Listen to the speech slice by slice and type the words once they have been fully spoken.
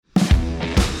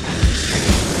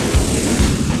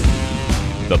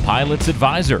The Pilot's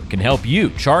Advisor can help you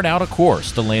chart out a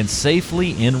course to land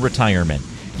safely in retirement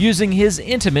using his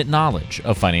intimate knowledge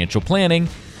of financial planning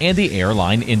and the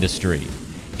airline industry.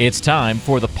 It's time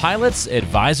for the Pilot's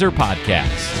Advisor Podcast.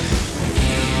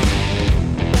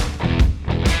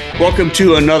 Welcome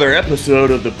to another episode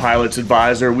of the Pilot's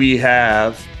Advisor. We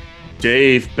have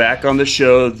Dave back on the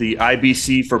show, the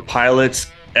IBC for Pilots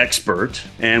expert,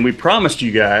 and we promised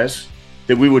you guys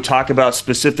that we would talk about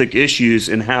specific issues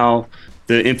and how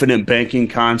the infinite banking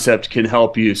concept can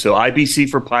help you. So IBC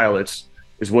for Pilots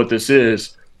is what this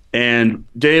is. And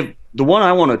Dave, the one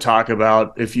I want to talk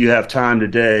about, if you have time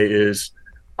today, is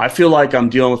I feel like I'm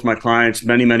dealing with my clients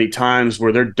many, many times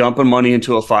where they're dumping money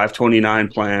into a 529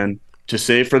 plan to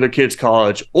save for their kids'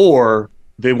 college, or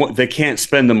they can't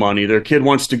spend the money. Their kid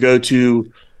wants to go to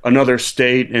another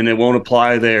state and it won't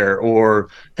apply there, or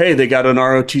hey, they got an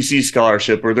ROTC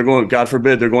scholarship, or they're going, God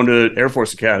forbid, they're going to Air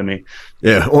Force Academy.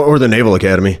 Yeah, or the Naval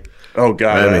Academy. Oh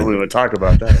God, I don't even talk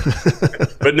about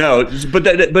that. But no, but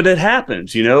it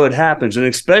happens, it happens, and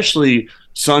especially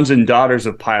sons and daughters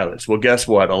of pilots. Well, guess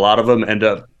what? A lot of them end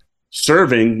up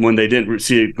serving when they didn't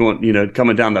see it going,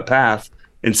 coming down the path,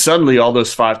 and suddenly all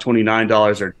those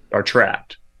 $529 are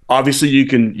trapped. Obviously, you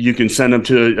can send them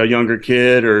to a younger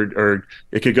kid, or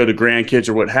it could go to grandkids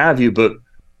or what have you. But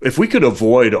if we could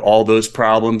avoid all those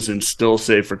problems and still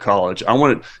save for college, I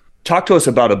want to talk to us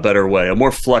about a better way, a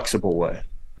more flexible way.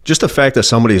 Just the fact that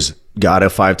somebody's got a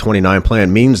 529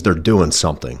 plan means they're doing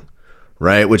something,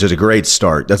 right? Which is a great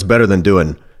start. That's better than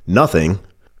doing nothing.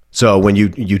 So when you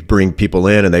bring people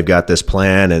in and they've got this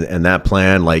plan and that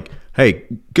plan, like, hey,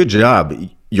 good job,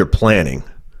 you're planning,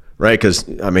 right? Because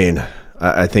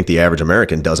I think the average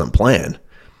American doesn't plan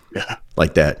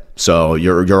like that. So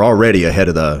you're already ahead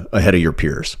of your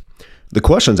peers. The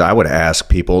questions I would ask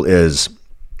people is,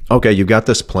 okay, you've got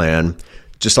this plan,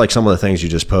 just like some of the things you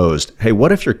just posed. Hey,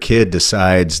 what if your kid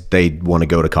decides they want to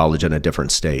go to college in a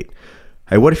different state?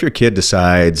 Hey, what if your kid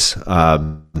decides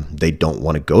they don't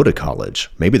want to go to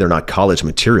college? Maybe they're not college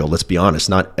material. Let's be honest,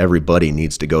 not everybody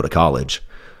needs to go to college.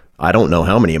 I don't know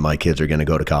how many of my kids are going to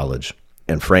go to college.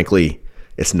 And frankly,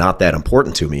 it's not that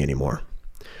important to me anymore.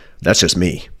 That's just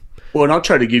me. Well, and I'll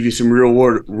try to give you some real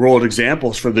world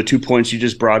examples for the 2 points you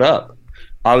just brought up.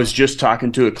 I was just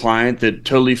talking to a client that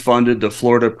totally funded the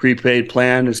Florida prepaid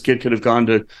plan. His kid could have gone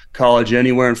to college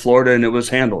anywhere in Florida and it was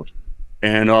handled.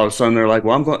 And all of a sudden they're like,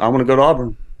 well, I want to go to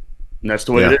Auburn. And that's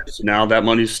the way it is. Now that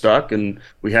money's stuck and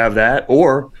we have that.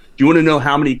 Or do you want to know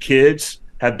how many kids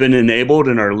have been enabled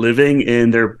and are living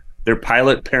in their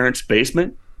pilot parents'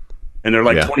 basement? And they're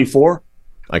like 24?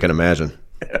 I can imagine.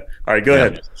 All right, go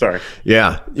ahead. Sorry.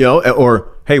 Yeah.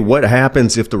 Or, hey, what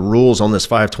happens if the rules on this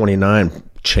 529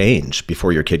 change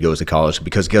before your kid goes to college?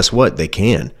 Because guess what? They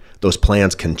can. Those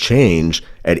plans can change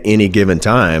at any given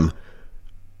time,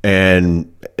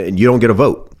 and you don't get a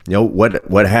vote.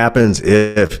 What happens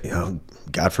if,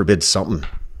 God forbid, something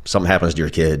happens to your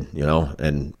kid,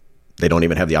 and they don't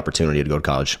even have the opportunity to go to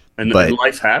college. And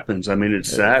life happens. It's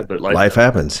sad, but life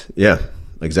happens. Yeah.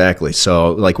 Exactly.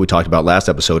 So like we talked about last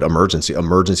episode,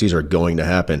 emergencies are going to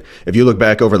happen. If you look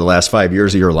back over the last 5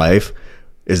 years of your life,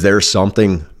 is there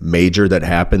something major that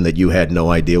happened that you had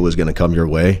no idea was going to come your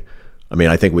way?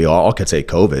 I think we all could say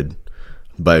COVID,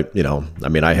 but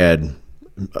I had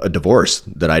a divorce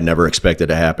that I never expected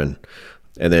to happen,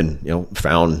 and then,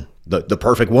 found the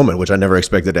perfect woman, which I never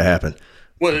expected to happen.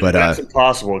 Well, but that's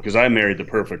impossible because I married the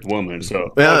perfect woman.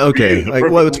 So okay.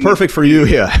 It's perfect for you.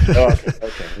 Yeah.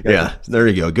 Okay. Yeah. There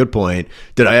you go. Good point.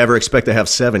 Did I ever expect to have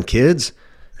 7 kids?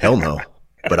 Hell no.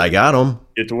 But I got them.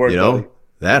 Get to work. Buddy.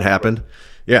 That happened.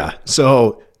 Yeah.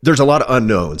 So there's a lot of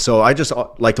unknowns. So I just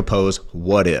like to pose,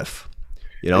 what if?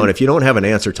 And if you don't have an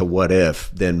answer to what if,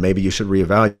 then maybe you should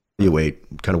reevaluate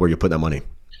kind of where you put that money.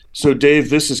 So, Dave,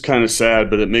 this is kind of sad,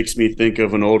 but it makes me think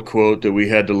of an old quote that we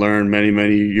had to learn many,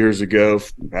 many years ago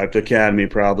at the academy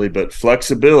probably, but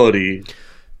flexibility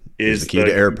is the key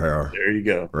to air power. There you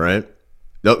go. Right?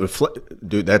 No,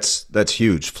 dude, that's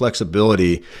huge.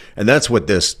 Flexibility, and that's what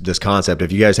this concept,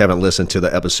 if you guys haven't listened to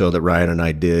the episode that Ryan and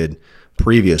I did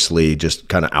previously, just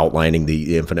kind of outlining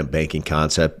the infinite banking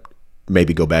concept,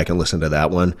 maybe go back and listen to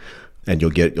that one, and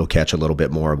you'll catch a little bit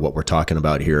more of what we're talking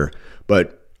about here.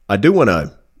 But I do want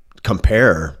to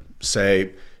compare,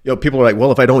 say, people are like,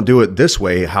 well, if I don't do it this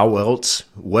way,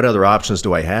 what other options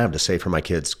do I have to save for my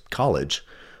kids' college?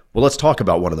 Well, let's talk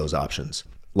about one of those options.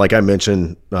 Like I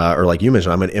mentioned, or like you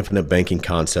mentioned, I'm an infinite banking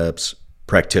concepts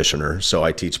practitioner. So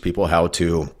I teach people how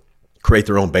to create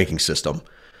their own banking system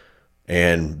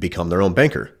and become their own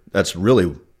banker. That's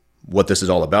really what this is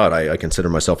all about. I consider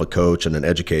myself a coach and an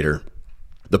educator.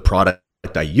 The product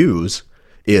I use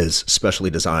is specially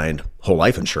designed whole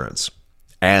life insurance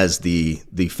as the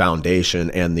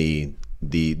foundation and the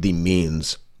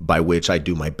means by which I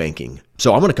do my banking.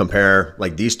 So I'm going to compare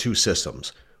like these two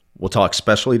systems. We'll talk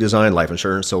specially designed life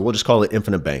insurance. So we'll just call it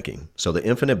infinite banking. So the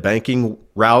infinite banking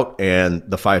route and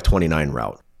the 529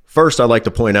 route. First, I'd like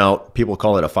to point out, people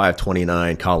call it a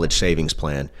 529 college savings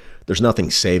plan. There's nothing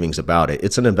savings about it.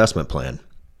 It's an investment plan.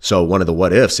 So one of the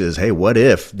what ifs is, hey, what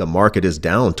if the market is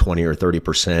down 20 or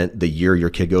 30% the year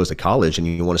your kid goes to college and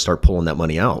you want to start pulling that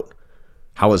money out?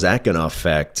 How is that going to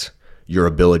affect your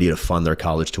ability to fund their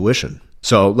college tuition?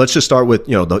 So let's just start with,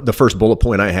 the first bullet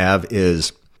point I have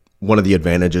is one of the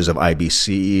advantages of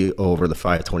IBC over the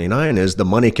 529 is the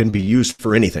money can be used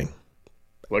for anything.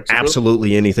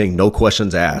 Absolutely anything, no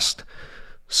questions asked.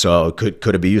 So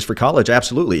could it be used for college?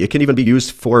 Absolutely. It can even be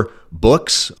used for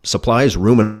books, supplies,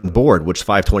 room and board, which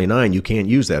 529, you can't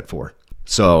use that for.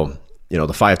 So, the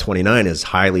 529 is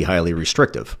highly, highly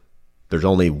restrictive. There's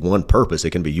only one purpose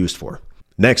it can be used for.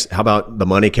 Next, how about the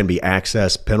money can be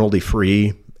accessed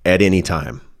penalty-free at any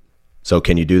time? So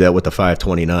can you do that with the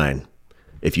 529?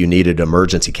 If you needed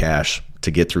emergency cash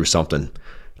to get through something,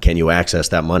 can you access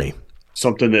that money?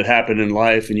 Something that happened in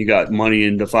life and you got money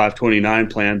in the 529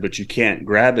 plan, but you can't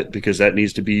grab it because that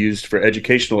needs to be used for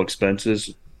educational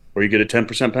expenses or you get a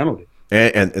 10% penalty.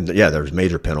 And yeah, there's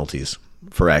major penalties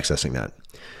for accessing that.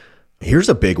 Here's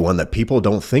a big one that people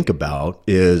don't think about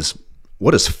is,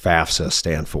 what does FAFSA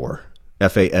stand for?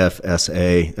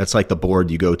 FAFSA. That's like the board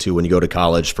you go to when you go to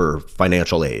college for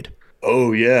financial aid.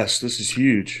 Oh, yes. This is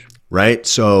huge. Right?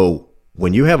 So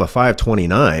when you have a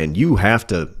 529, you have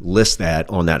to list that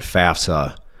on that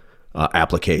FAFSA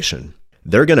application.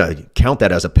 They're going to count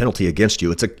that as a penalty against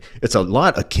you. It's a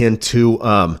lot akin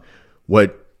to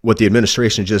what the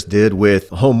administration just did with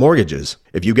home mortgages.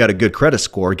 If you got a good credit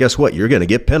score, guess what? You're going to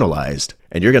get penalized,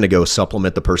 and you're going to go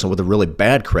supplement the person with a really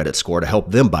bad credit score to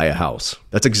help them buy a house.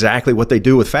 That's exactly what they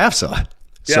do with FAFSA.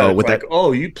 Yeah, so it's with like,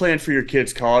 that, you planned for your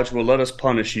kid's college. Well, let us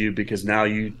punish you because now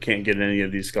you can't get any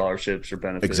of these scholarships or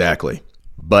benefits. Exactly.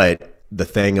 But the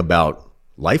thing about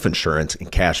life insurance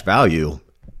and cash value,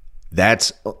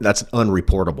 that's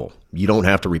unreportable. You don't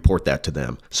have to report that to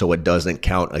them. So it doesn't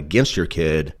count against your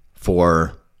kid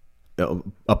for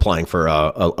applying for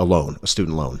a loan, a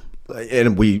student loan.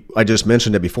 And I just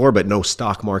mentioned it before, but no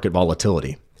stock market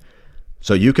volatility.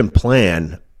 So you can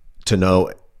plan to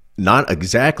know, not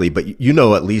exactly, but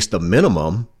at least the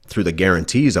minimum through the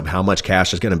guarantees of how much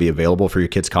cash is going to be available for your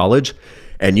kid's college.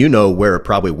 And where it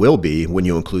probably will be when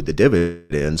you include the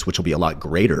dividends, which will be a lot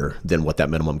greater than what that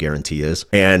minimum guarantee is.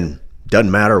 And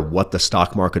doesn't matter what the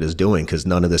stock market is doing because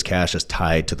none of this cash is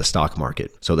tied to the stock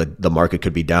market. So the market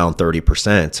could be down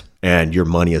 30% and your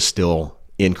money is still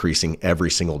increasing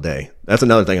every single day. That's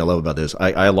another thing I love about this.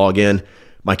 I log in,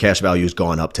 my cash value has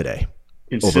gone up today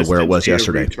over where it was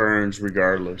yesterday. Returns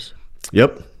regardless.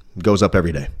 Yep. Goes up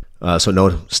every day. So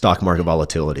no stock market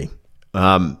volatility.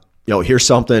 Here's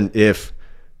something. If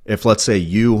let's say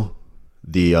you,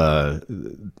 the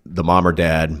mom or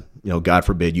dad, God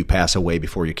forbid you pass away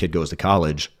before your kid goes to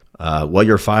college,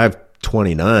 your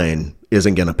 529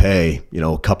 isn't going to pay,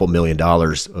 a couple $1 million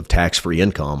of tax-free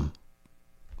income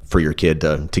for your kid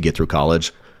to get through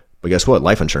college. But guess what?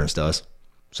 Life insurance does.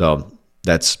 So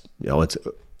that's, it's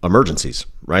emergencies,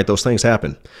 right? Those things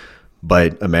happen.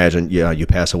 But imagine, you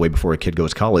pass away before a kid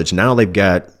goes to college. Now they've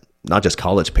got not just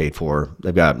college paid for,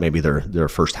 they've got maybe their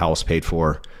first house paid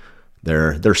for.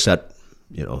 They're set,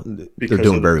 they're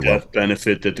doing very well. Death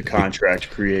benefit that the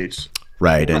contract creates.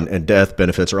 Right. And death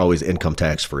benefits are always income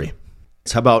tax free.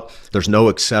 How about there's no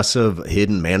excessive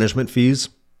hidden management fees?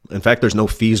 In fact, there's no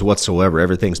fees whatsoever.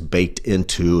 Everything's baked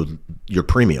into your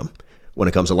premium. When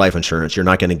it comes to life insurance, you're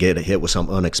not going to get hit with some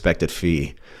unexpected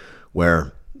fee.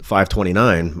 Where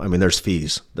 529, there's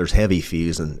fees. There's heavy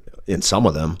fees in some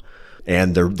of them,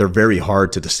 and they're very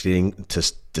hard to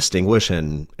distinguish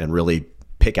and really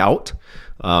pick out.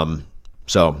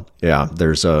 So yeah,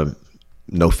 there's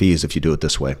no fees if you do it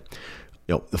this way.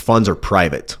 The funds are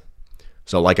private.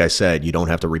 So like I said, you don't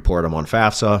have to report them on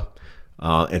FAFSA.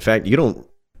 In fact,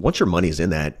 once your money's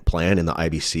in that plan, in the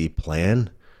IBC plan,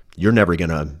 you're never going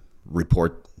to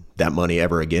report that money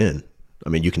ever again.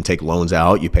 You can take loans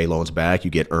out, you pay loans back,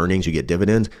 you get earnings, you get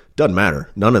dividends. Doesn't matter.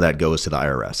 None of that goes to the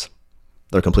IRS.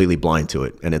 They're completely blind to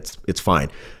it, and it's fine.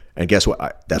 And guess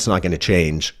what? That's not going to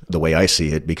change the way I see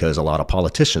it because a lot of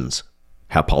politicians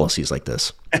have policies like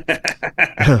this.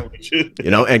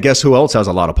 And guess who else has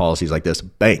a lot of policies like this?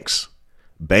 Banks.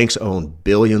 Banks own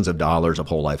billions of dollars of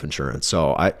whole life insurance.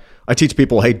 So I teach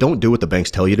people, hey, don't do what the banks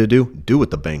tell you to do. Do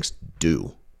what the banks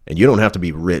do. And you don't have to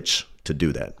be rich to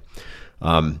do that.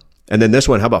 And then this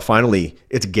one, how about finally,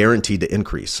 it's guaranteed to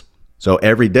increase. So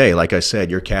every day, like I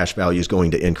said, your cash value is going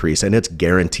to increase and it's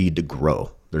guaranteed to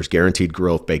grow. There's guaranteed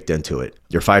growth baked into it.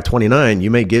 Your 529,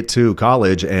 you may get to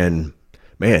college and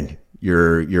man,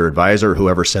 your advisor,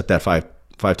 whoever set that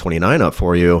 529 up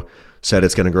for you, said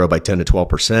it's going to grow by 10 to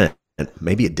 12%. And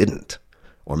maybe it didn't,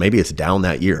 or maybe it's down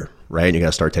that year, right? And you got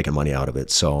to start taking money out of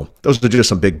it. So those are just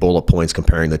some big bullet points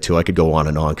comparing the two. I could go on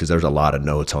and on because there's a lot of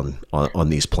notes on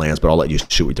these plans, but I'll let you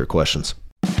shoot with your questions.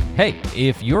 Hey,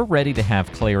 if you're ready to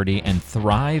have clarity and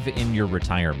thrive in your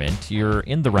retirement, you're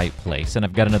in the right place, and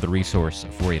I've got another resource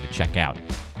for you to check out.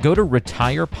 Go to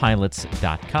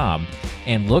retirepilots.com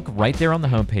and look right there on the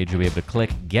homepage. You'll be able to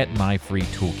click Get My Free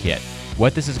Toolkit.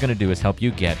 What this is going to do is help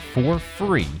you get for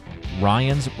free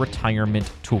Ryan's Retirement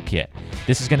Toolkit.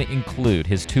 This is going to include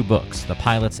his 2 books, The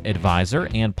Pilot's Advisor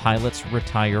and Pilots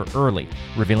Retire Early,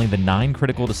 revealing the 9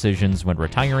 critical decisions when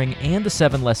retiring and the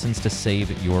 7 lessons to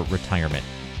save your retirement.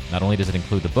 Not only does it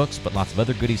include the books, but lots of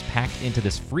other goodies packed into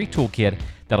this free toolkit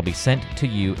that'll be sent to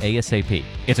you ASAP.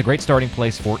 It's a great starting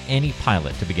place for any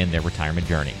pilot to begin their retirement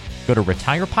journey. Go to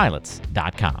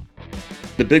retirepilots.com.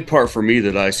 The big part for me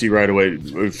that I see right away,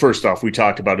 first off, we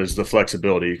talked about is the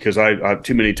flexibility, because I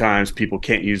too many times people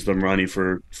can't use the money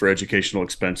for educational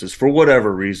expenses for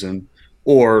whatever reason,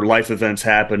 or life events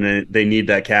happen and they need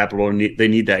that capital and they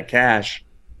need that cash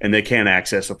and they can't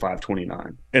access a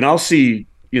 529. And I'll see,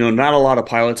 not a lot of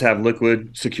pilots have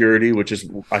liquid security, which is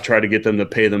I try to get them to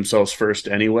pay themselves first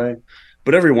anyway.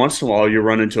 But every once in a while you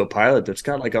run into a pilot that's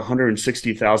got like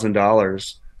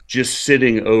 $160,000 just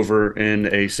sitting over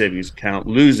in a savings account,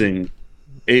 losing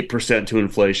 8% to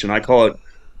inflation. I call it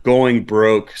going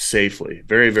broke safely,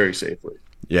 very, very safely.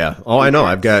 Yeah. Oh, I know.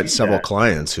 I've got several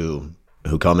clients who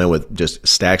come in with just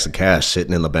stacks of cash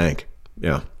sitting in the bank.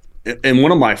 Yeah. And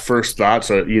one of my first thoughts,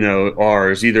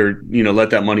 is either, let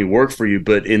that money work for you.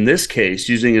 But in this case,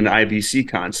 using an IBC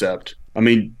concept, I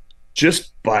mean,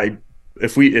 just by,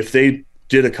 if they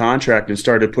did a contract and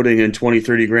started putting in 20,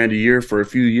 30 grand a year for a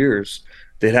few years,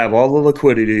 they'd have all the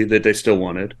liquidity that they still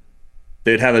wanted.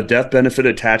 They'd have a death benefit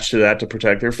attached to that to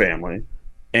protect their family,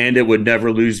 and it would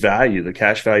never lose value. The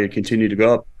cash value continued to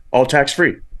go up, all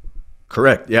tax-free.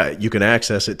 Correct. Yeah, you can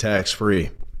access it tax-free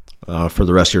for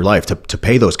the rest of your life to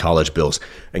pay those college bills.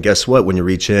 And guess what? When you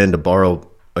reach in to borrow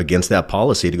against that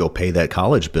policy to go pay that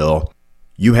college bill,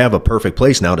 you have a perfect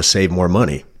place now to save more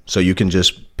money. So you can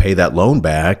just pay that loan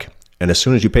back, and as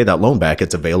soon as you pay that loan back,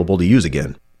 it's available to use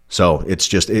again. So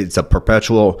it's a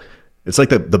perpetual, it's like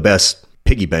the best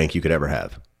piggy bank you could ever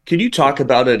have. Can you talk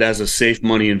about it as a safe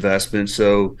money investment?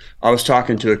 So I was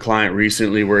talking to a client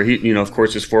recently where he, of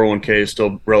course, his 401k is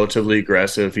still relatively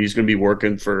aggressive. He's going to be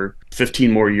working for 15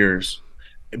 more years,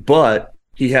 but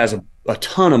he has a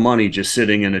ton of money just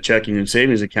sitting in a checking and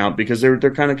savings account because they're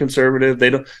kind of conservative.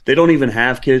 They don't even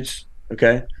have kids.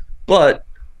 Okay. But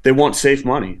they want safe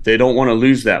money. They don't want to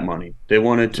lose that money. They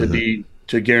want it to be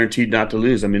guaranteed not to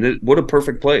lose. I mean, what a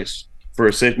perfect place for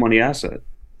a safe money asset.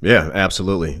 Yeah,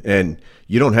 absolutely. And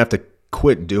you don't have to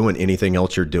quit doing anything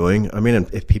else you're doing. I mean,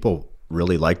 if people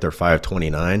really like their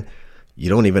 529, you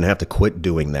don't even have to quit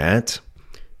doing that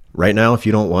right now if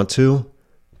you don't want to.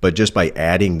 But just by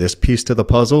adding this piece to the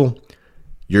puzzle,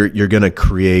 you're going to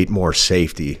create more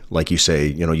safety. Like you say,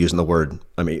 using the word,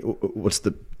 I mean, what's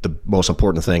the most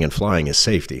important thing in flying is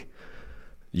safety.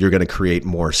 You're going to create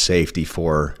more safety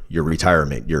for your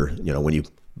retirement. When you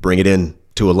bring it in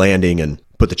to a landing and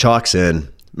put the chocks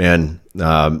in, man,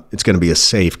 it's going to be a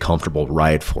safe, comfortable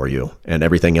ride for you. And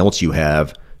everything else you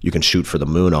have, you can shoot for the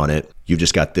moon on it. You've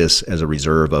just got this as a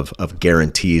reserve of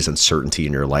guarantees and certainty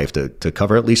in your life to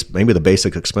cover at least maybe the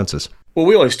basic expenses. Well,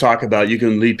 we always talk about you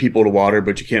can lead people to water,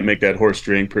 but you can't make that horse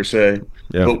drink per se.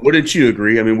 Yeah. But wouldn't you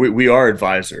agree? I mean, we are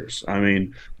advisors. I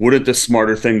mean, wouldn't the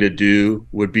smarter thing to do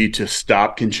would be to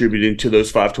stop contributing to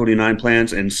those 529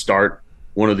 plans and start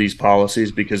one of these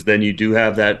policies? Because then you do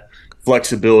have that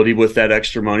flexibility with that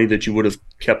extra money that you would have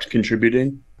kept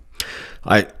contributing.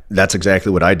 That's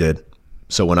exactly what I did.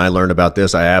 So when I learned about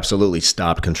this, I absolutely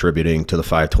stopped contributing to the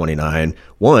 529.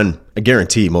 One, I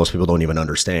guarantee most people don't even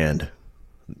understand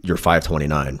your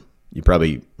 529. You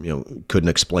probably couldn't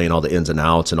explain all the ins and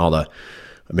outs and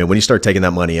when you start taking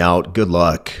that money out, good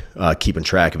luck keeping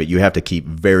track of it. You have to keep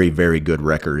very, very good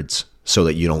records so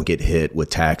that you don't get hit with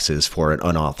taxes for an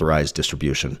unauthorized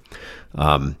distribution.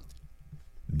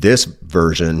 This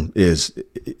version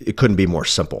it couldn't be more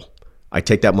simple. I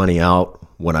take that money out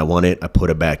when I want it. I put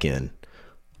it back in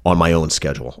on my own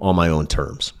schedule, on my own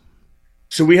terms.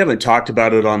 So we haven't talked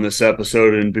about it on this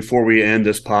episode, and before we end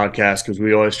this podcast, because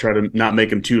we always try to not make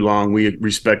them too long, we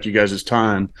respect you guys'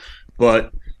 time,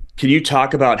 but can you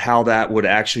talk about how that would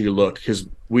actually look? Because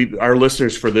our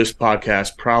listeners for this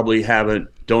podcast probably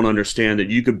don't understand that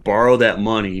you could borrow that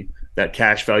money, that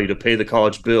cash value, to pay the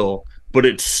college bill, but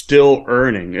it's still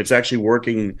earning. It's actually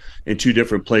working in two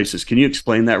different places. Can you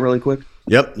explain that really quick?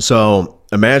 Yep. So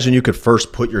imagine you could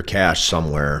first put your cash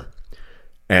somewhere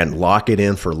and lock it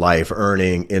in for life,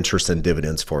 earning interest and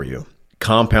dividends for you,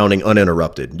 compounding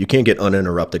uninterrupted. You can't get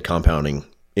uninterrupted compounding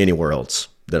anywhere else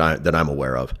that I'm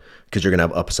aware of, because you're going to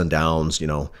have ups and downs,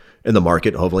 in the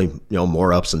market, hopefully,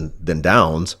 more ups than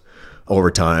downs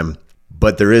over time.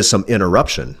 But there is some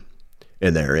interruption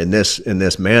in there. In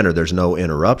this manner, there's no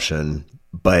interruption,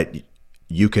 but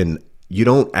you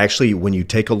don't actually, when you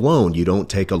take a loan, you don't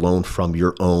take a loan from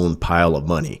your own pile of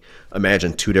money.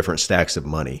 Imagine two different stacks of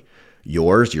money: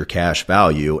 yours, your cash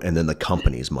value, and then the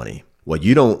company's money. Well,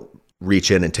 you don't reach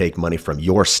in and take money from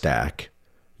your stack.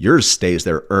 Yours stays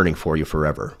there earning for you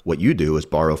forever. What you do is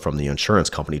borrow from the insurance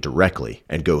company directly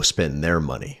and go spend their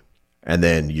money. And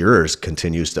then yours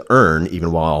continues to earn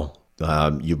even while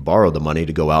you borrow the money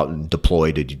to go out and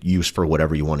deploy to use for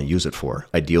whatever you want to use it for.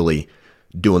 Ideally,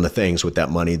 doing the things with that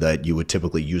money that you would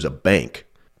typically use a bank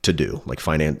to do, like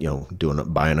finance,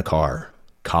 buying a car,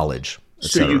 college.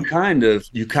 So you kind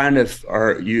of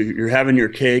are you're having your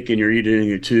cake and you're eating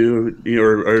it too.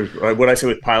 Or what I say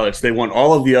with pilots, they want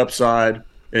all of the upside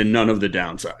and none of the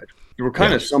downside. We're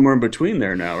kind of somewhere in between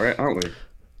there now, right? Aren't we?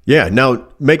 Yeah. Now,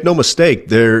 make no mistake,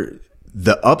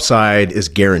 the upside is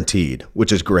guaranteed,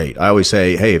 which is great. I always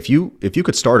say, hey, if you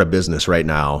could start a business right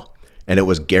now and it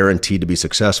was guaranteed to be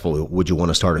successful, would you want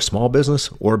to start a small business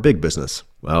or a big business?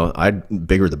 Well,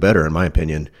 bigger the better, in my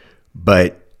opinion.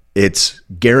 But it's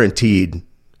guaranteed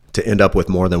to end up with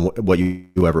more than what you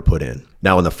ever put in.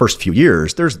 Now, in the first few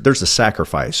years, there's a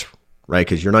sacrifice, right?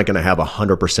 Because you're not going to have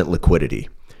 100% liquidity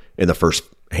in the first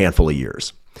handful of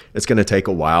years. It's going to take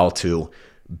a while to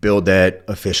build that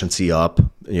efficiency up,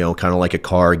 kind of like a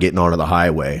car getting onto the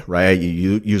highway, right?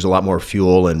 You use a lot more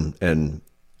fuel and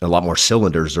a lot more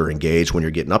cylinders are engaged when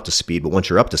you're getting up to speed. But once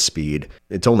you're up to speed,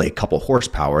 it's only a couple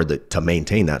horsepower to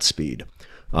maintain that speed.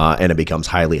 And it becomes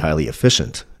highly, highly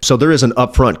efficient. So there is an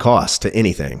upfront cost to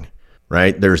anything,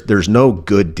 right? There's no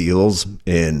good deals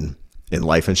in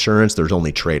life insurance. There's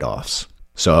only trade-offs.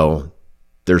 So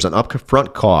there's an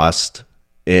upfront cost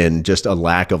in just a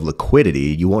lack of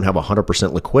liquidity. You won't have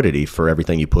 100% liquidity for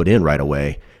everything you put in right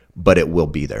away, but it will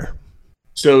be there.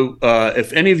 So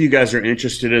if any of you guys are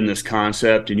interested in this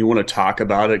concept and you want to talk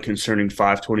about it concerning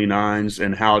 529s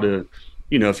and how to,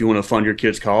 if you want to fund your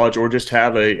kids' college or just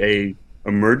have a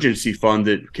emergency fund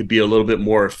that could be a little bit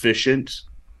more efficient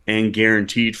and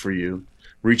guaranteed for you,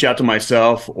 reach out to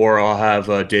myself or I'll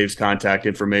have Dave's contact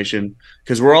information,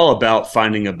 because we're all about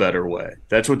finding a better way.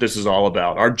 That's what this is all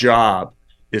about. Our job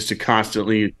is to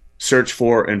constantly search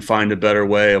for and find a better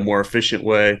way, a more efficient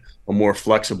way, a more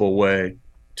flexible way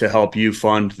to help you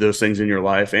fund those things in your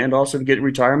life and also to get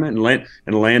retirement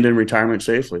and land in retirement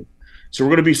safely. So we're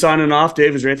going to be signing off.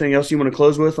 Dave, is there anything else you want to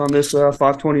close with on this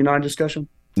 529 discussion?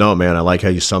 No, man, I like how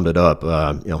you summed it up.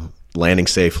 Landing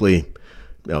safely.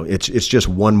 It's just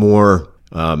one more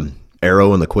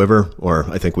arrow in the quiver, or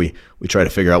I think we try to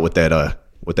figure out what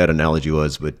that analogy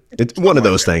was, but it's one of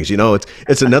those things.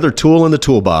 It's another tool in the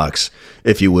toolbox,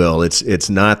 if you will. It's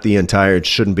not the entire. It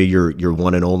shouldn't be your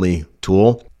one and only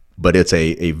tool, but it's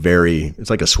it's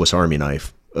like a Swiss Army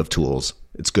knife of tools.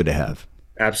 It's good to have.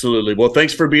 Absolutely. Well,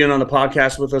 thanks for being on the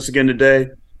podcast with us again today.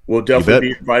 We'll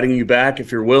definitely be inviting you back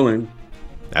if you're willing.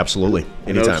 Absolutely.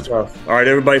 Anytime. All right,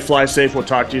 everybody, fly safe. We'll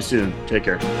talk to you soon. Take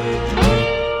care.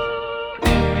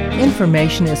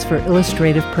 Information is for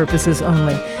illustrative purposes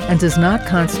only and does not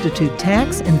constitute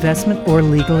tax, investment, or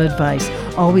legal advice.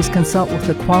 Always consult with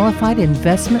a qualified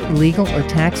investment, legal, or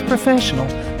tax professional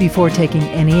before taking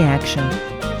any action.